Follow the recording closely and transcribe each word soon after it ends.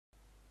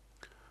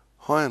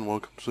Hi and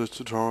welcome to this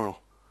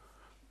tutorial.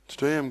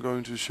 Today I'm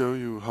going to show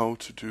you how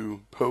to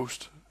do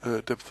post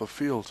depth of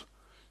field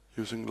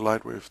using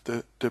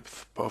Lightwave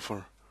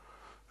Depthbuffer.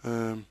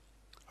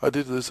 I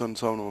did this on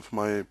some of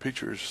my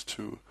pictures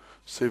to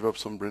save up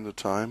some render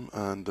time,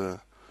 and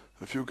a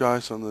few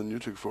guys on the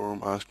Newtek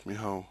forum asked me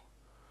how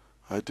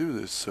I do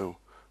this, so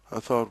I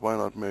thought why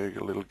not make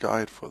a little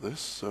guide for this.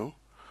 So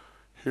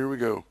here we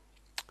go.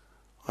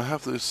 I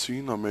have this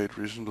scene I made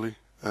recently,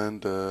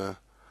 and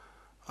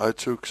I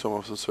took some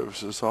of the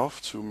surfaces off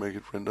to make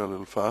it render a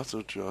little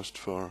faster, just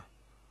for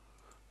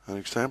an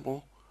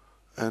example.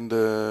 And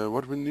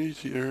what we need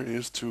here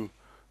is to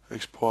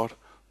export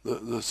the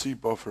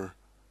Zbuffer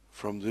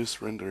from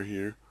this render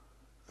here.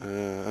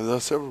 And there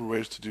are several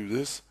ways to do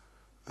this.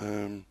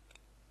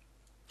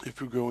 If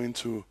you go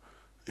into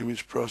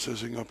image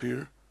processing up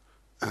here,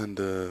 and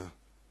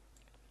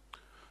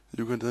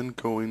you can then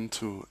go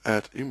into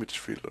add image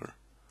filter.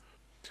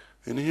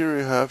 In here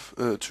you have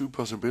two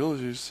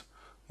possibilities.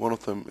 One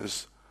of them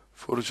is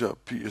Photoshop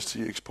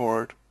PSD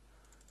export.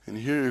 In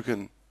here you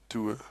can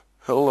do a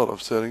hell lot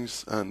of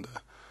settings and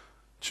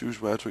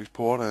choose where to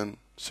export and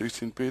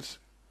 16-bit.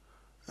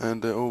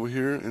 And over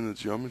here in the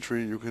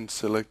geometry you can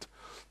select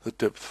the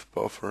depth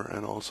buffer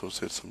and also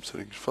set some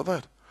settings for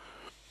that.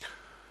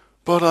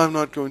 But I'm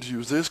not going to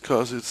use this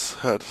because this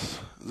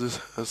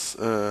has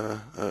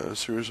a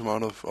serious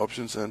amount of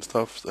options and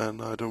stuff, and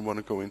I don't want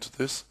to go into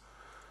this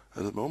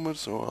at the moment,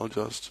 so I'll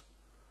just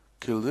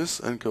kill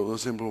this and go the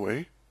simple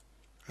way.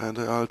 And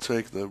I'll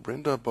take the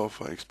render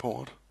buffer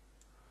export.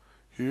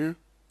 Here,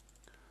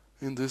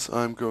 in this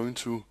I'm going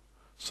to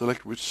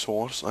select which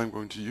source I'm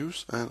going to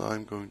use, and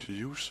I'm going to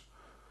use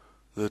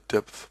the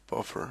depth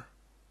buffer.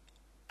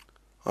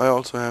 I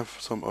also have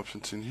some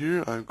options in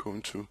here. I'm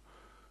going to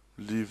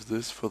leave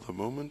this for the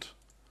moment.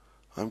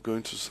 I'm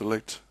going to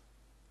select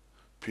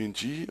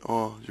PNG,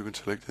 or you can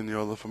select any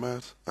other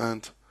format,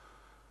 and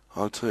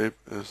I'll type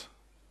a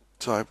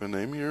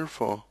name here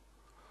for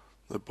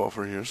the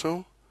buffer here,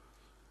 so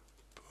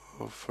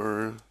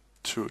buffer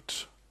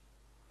tut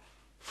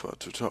for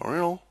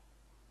tutorial,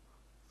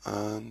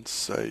 and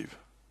save.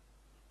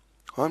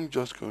 I'm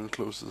just going to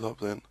close this up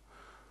then.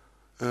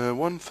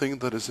 One thing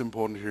that is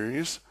important here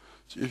is,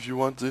 if you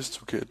want this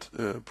to get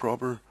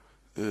proper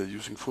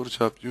using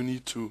Photoshop, you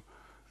need to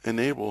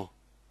enable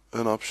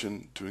an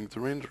option doing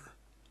the render.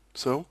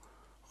 So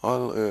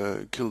I'll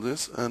kill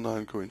this, and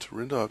I'm going to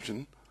render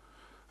option,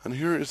 and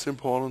here it's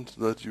important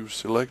that you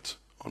select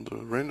on the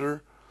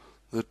render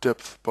the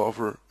depth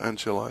buffer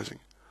anti-aliasing.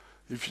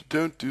 If you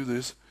don't do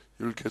this,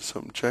 you'll get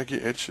some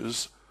jaggy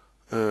edges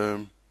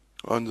on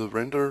the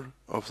render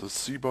of the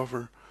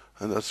Zbuffer,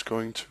 and that's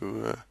going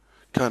to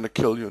kind of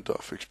kill your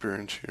DOF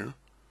experience here.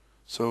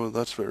 So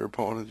that's very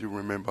important you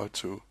remember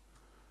to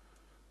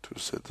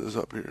set this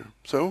up here.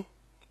 So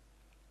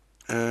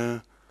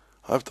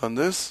I've done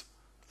this,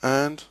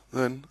 and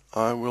then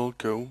I will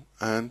go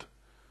and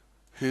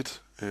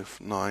hit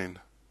F9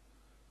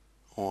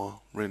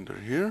 or render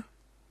here.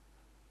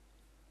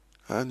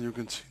 And you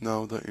can see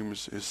now the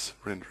image is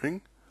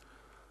rendering.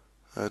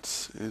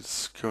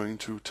 It's going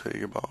to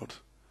take about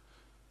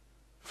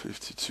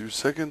 52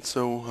 seconds,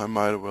 so I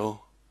might as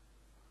well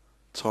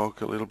talk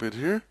a little bit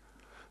here.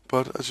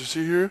 But as you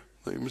see here,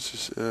 the image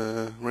is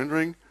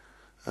rendering,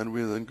 and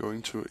we're then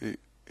going to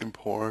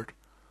import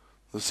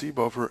the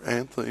Zbuffer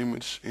and the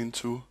image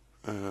into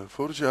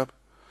Photoshop,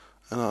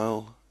 and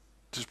I'll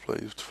display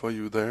it for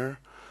you there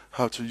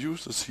how to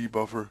use the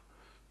Zbuffer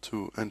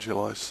to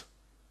anti-alias,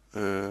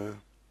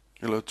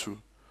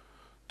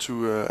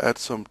 to add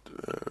some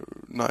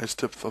nice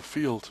depth of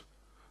field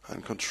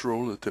and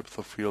control the depth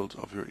of field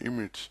of your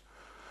image.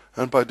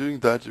 And by doing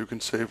that you can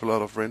save a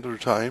lot of render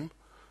time,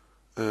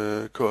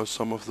 because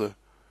some of the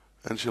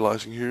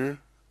anti-aliasing here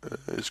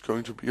is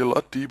going to be a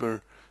lot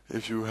deeper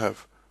if you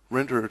have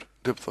rendered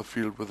depth of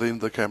field within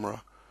the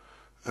camera.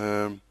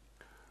 I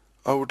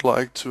would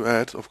like to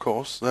add, of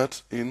course,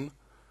 that in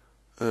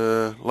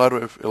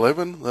Lightwave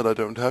 11 that I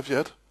don't have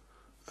yet.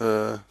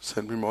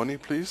 Send me money,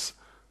 please.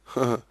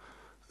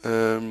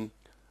 In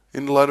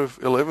Lightwave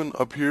 11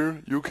 up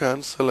here you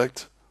can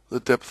select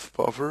the depth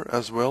buffer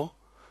as well,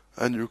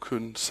 and you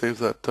can save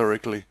that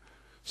directly,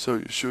 so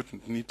you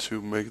shouldn't need to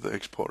make the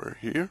exporter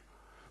here.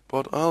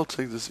 But I'll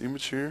take this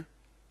image here,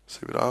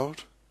 save it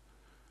out,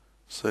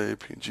 say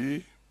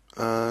PNG,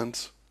 and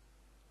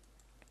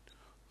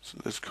so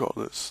let's call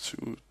this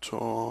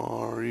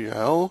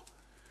tutorial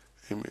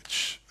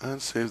image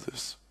and save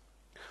this.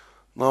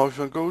 Now if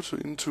I go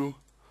into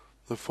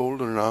the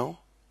folder now,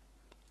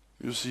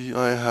 you see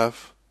I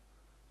have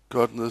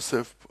gotten the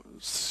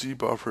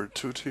Zbuffer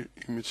 2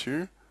 image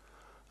here,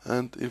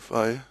 and if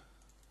I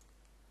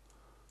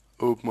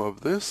open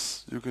up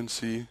this, you can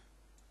see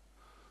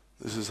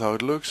this is how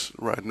it looks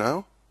right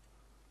now.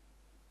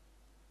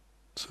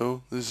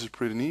 So this is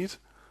pretty neat.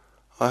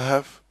 I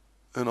have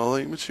another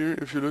image here.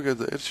 If you look at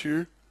the edge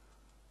here,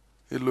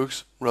 it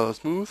looks rather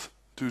smooth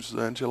due to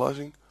the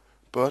anti-aliasing,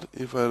 but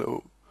if I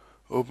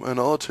open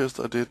another test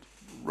I did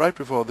right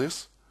before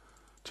this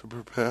to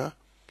prepare,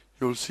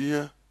 you'll see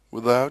here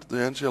without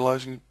the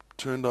anti-aliasing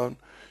turned on,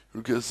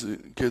 you'll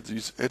get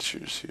these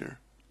edges here.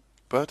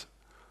 But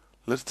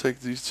let's take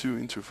these two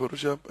into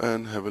Photoshop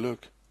and have a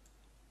look.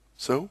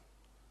 So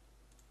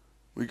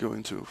we go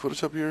into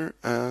Photoshop here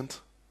and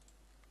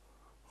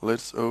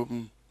let's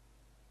open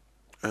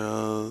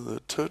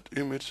the third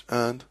image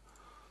and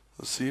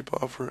the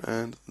Zbuffer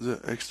and the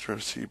extra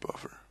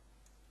Zbuffer.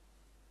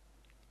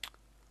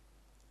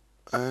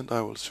 And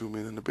I will zoom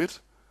in a bit.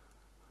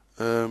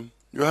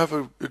 You have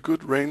a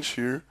good range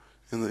here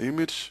in the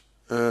image.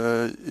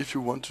 If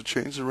you want to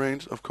change the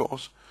range, of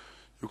course,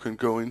 you can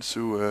go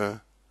into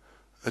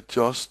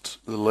adjust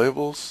the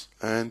levels,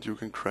 and you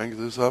can crank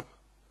this up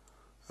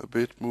a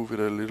bit, move it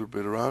a little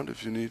bit around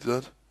if you need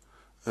that.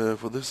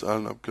 For this,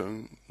 I'm not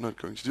going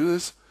to do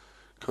this,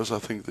 because I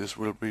think this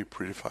will be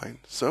pretty fine.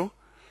 So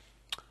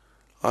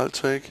I'll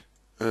take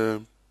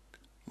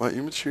my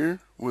image here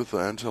with the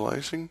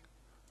anti-aliasing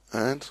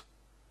and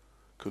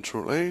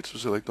Control A to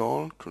select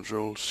all,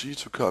 Control C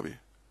to copy.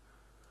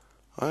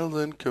 I'll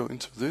then go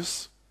into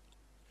this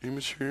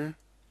image here.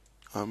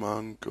 I'm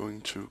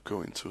going to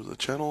go into the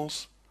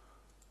channels,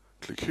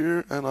 click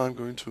here, and I'm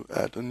going to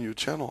add a new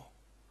channel,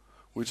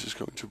 which is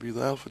going to be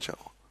the alpha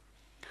channel.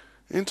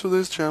 Into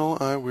this channel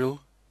I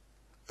will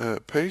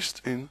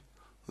paste in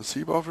the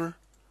Zbuffer,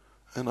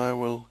 and I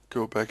will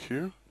go back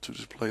here to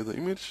display the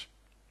image.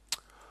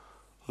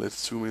 Let's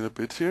zoom in a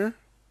bit here.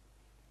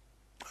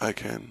 I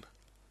can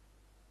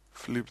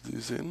flip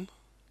this in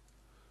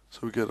so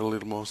we get a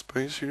little more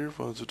space here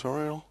for the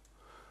tutorial.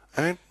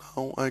 And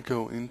now I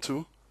go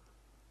into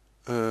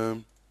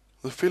the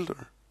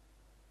filter,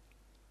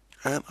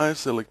 and I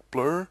select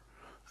blur,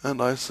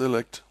 and I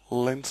select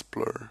lens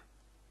blur.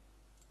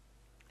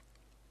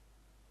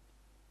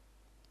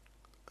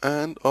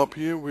 And up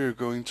here we are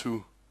going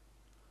to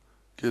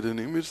get an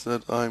image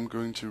that I'm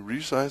going to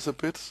resize a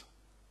bit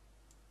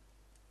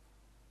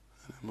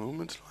in a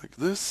moment, like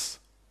this.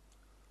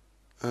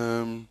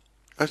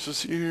 As you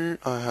see here,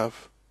 I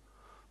have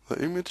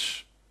the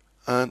image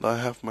and I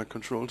have my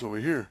controls over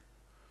here.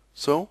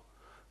 So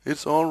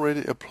it's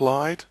already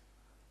applied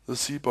the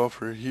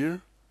Zbuffer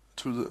here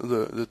to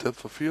the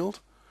depth of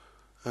field,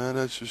 and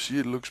as you see,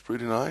 it looks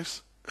pretty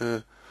nice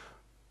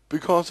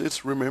because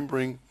it's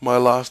remembering my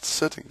last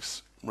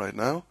settings right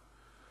now.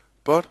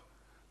 But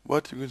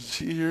what you can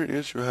see here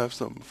is you have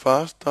some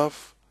fast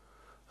stuff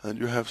and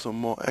you have some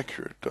more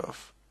accurate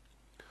stuff.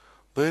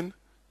 Then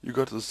you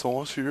got the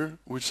source here,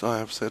 which I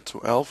have set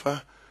to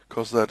alpha,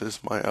 because that is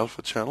my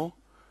alpha channel,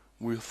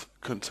 which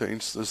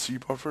contains the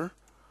Zbuffer.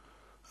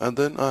 And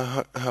then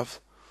I have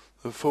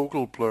the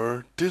focal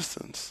blur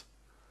distance.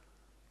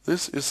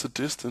 This is the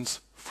distance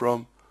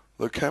from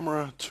the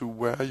camera to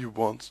where you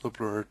want the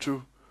blur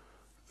to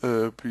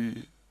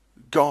be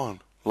gone.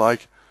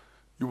 Like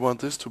you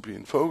want this to be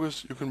in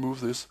focus, you can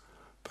move this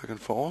back and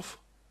forth.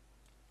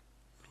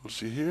 You'll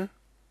see here,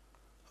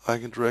 I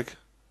can drag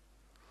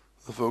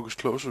the focus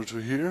closer to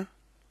here,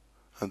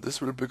 and this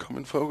will become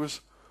in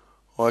focus,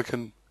 or I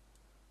can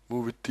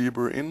move it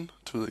deeper in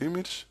to the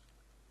image,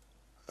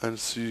 and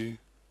see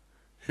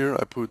here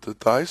I put the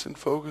dice in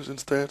focus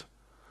instead,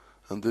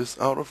 and this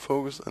out of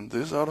focus, and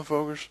this out of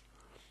focus.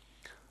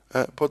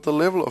 But the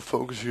level of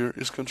focus here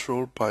is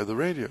controlled by the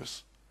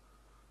radius.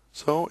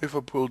 So if I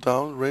pull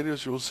down the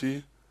radius, you'll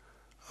see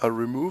I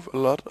remove a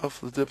lot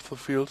of the depth of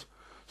field.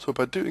 So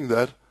by doing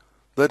that,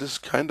 that is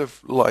kind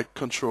of like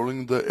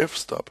controlling the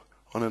f-stop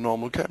on a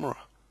normal camera.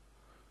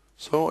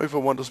 So if I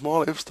want a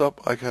small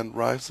f-stop, I can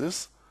rise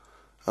this,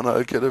 and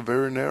I'll get a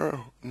very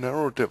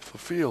narrow depth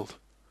of field,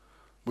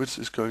 which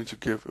is going to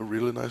give a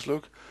really nice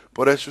look.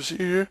 But as you see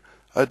here,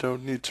 I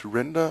don't need to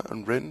render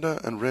and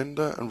render and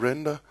render and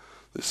render.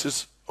 This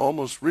is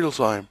almost real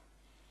time,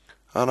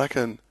 and I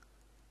can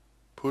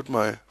put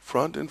my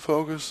front in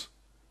focus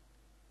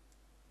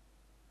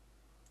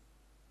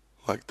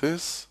like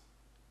this,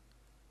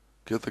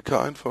 get the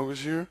car in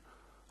focus here.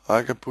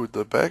 I can put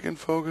the back in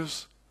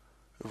focus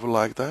if I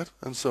like that,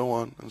 and so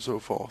on and so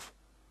forth.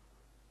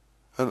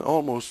 And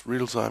almost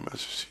real time,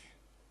 as you see.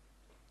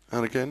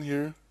 And again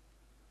here,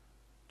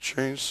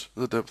 change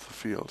the depth of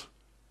field.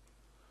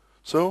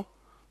 So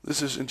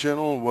this is in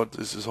general what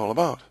this is all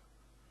about.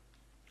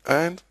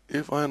 And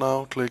if I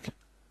now click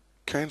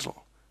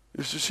cancel,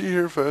 as you see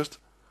here first,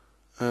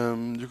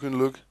 you can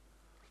look,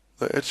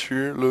 the edge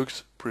here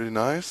looks pretty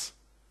nice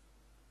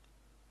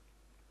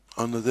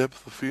on the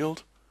depth of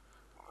field.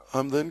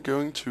 I'm then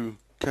going to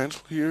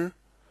cancel here.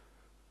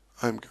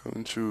 I'm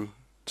going to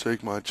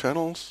take my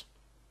channels,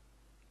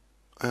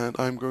 and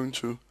I'm going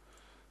to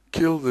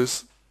kill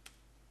this,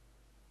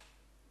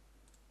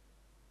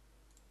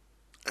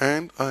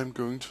 and I'm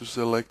going to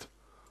select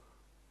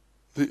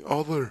the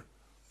other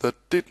that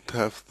didn't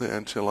have the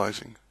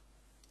anti-aliasing,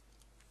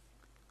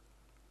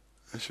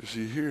 as you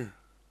see here.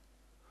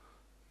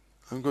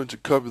 I'm going to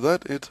copy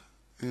that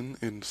in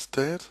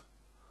instead,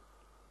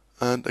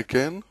 and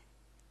again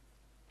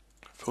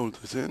fold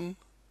this in.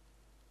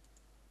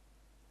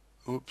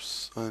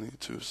 Oops, I need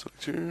to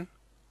select here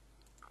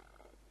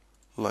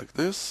like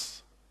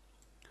this,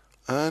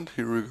 and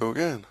here we go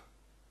again.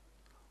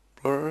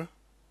 Blur,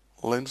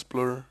 lens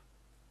blur,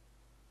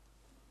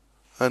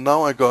 And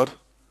now I got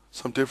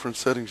some different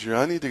settings here.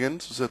 I need again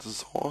to set the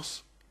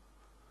source,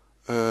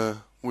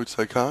 which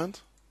I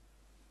can't.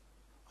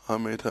 I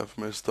may have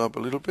messed up a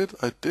little bit.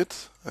 I did.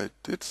 I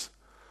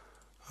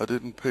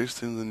didn't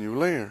paste in the new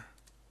layer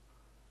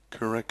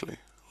correctly,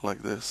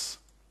 like this.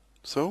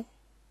 So,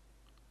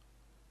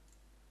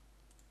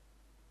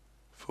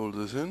 fold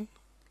this in,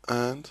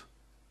 and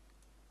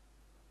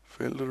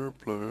filter,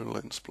 blur,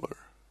 lens blur.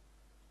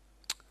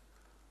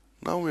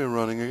 Now we are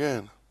running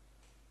again.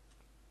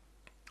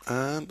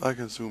 And I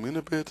can zoom in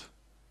a bit.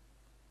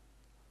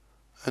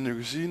 And you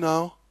can see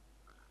now,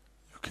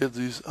 you get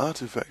these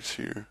artifacts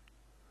here.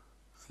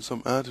 And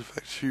some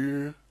artifacts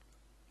here.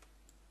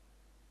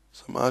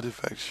 Some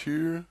artifacts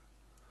here.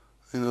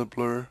 In a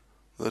blur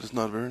that is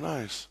not very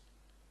nice.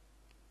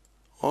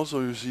 Also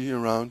you see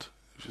around,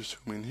 if you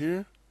zoom in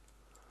here,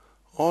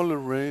 all the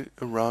way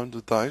around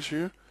the dice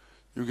here,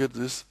 you get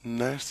this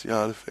nasty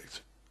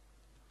artifact.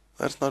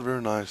 That's not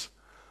very nice.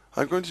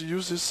 I'm going to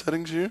use these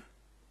settings here,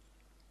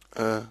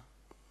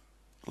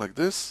 like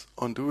this,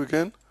 undo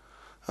again,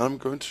 and I'm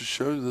going to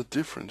show you the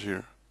difference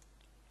here.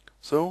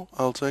 So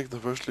I'll take the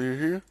first layer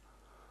here,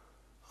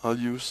 I'll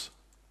use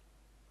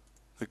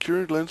the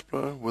accurate lens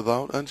blur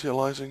without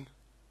anti-aliasing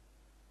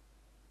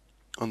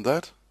on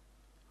that,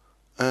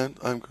 and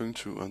I'm going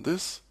to, on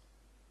this,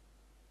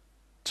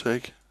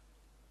 take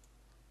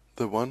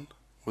the one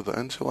with the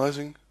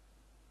anti-aliasing,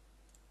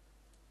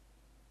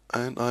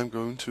 and I'm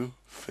going to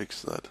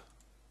fix that.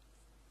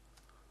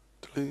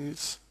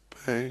 Delete,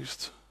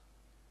 paste,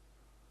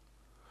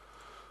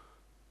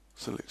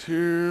 select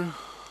here,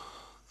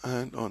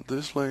 and on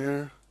this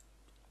layer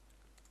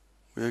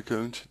we are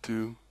going to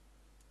do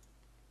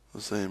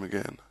the same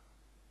again.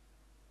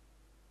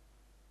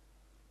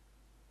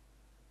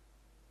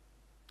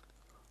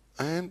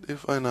 And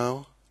if I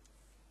now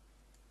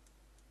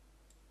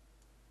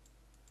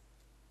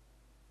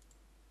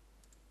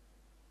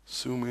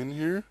zoom in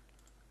here,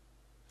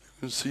 you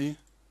can see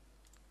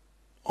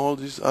all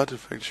these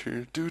artifacts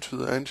here, due to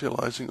the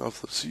anti-aliasing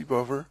of the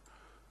Zbuffer,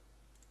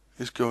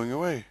 is going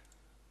away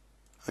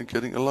and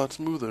getting a lot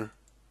smoother.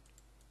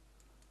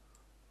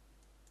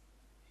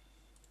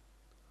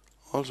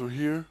 Also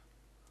here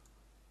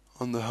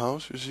on the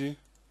house, you see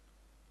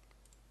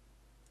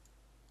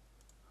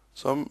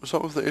some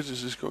of the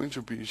edges is going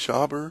to be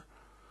sharper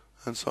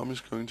and some is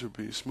going to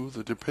be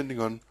smoother, depending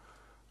on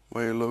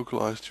where you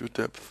localized your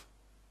depth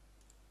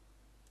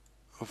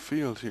of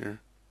field here.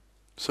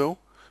 So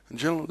in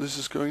general, this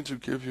is going to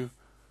give you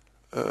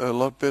a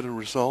lot better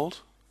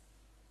result.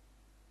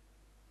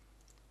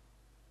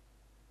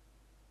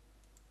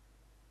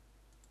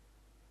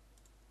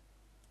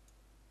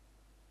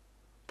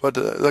 But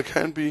there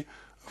can be,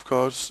 of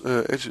course,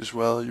 edges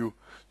where you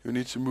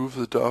need to move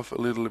the dove a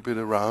little bit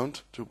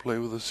around to play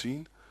with the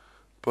scene.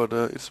 But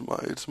it's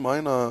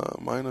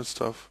minor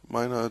stuff,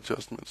 minor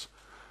adjustments.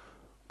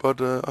 But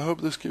I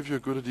hope this gives you a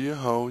good idea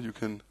how you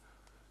can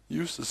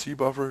use the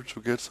Zbuffer to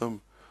get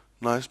some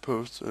nice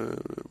posts,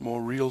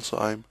 more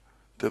real-time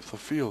depth of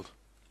field.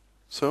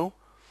 So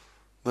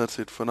that's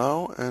it for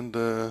now, and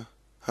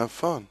have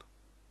fun.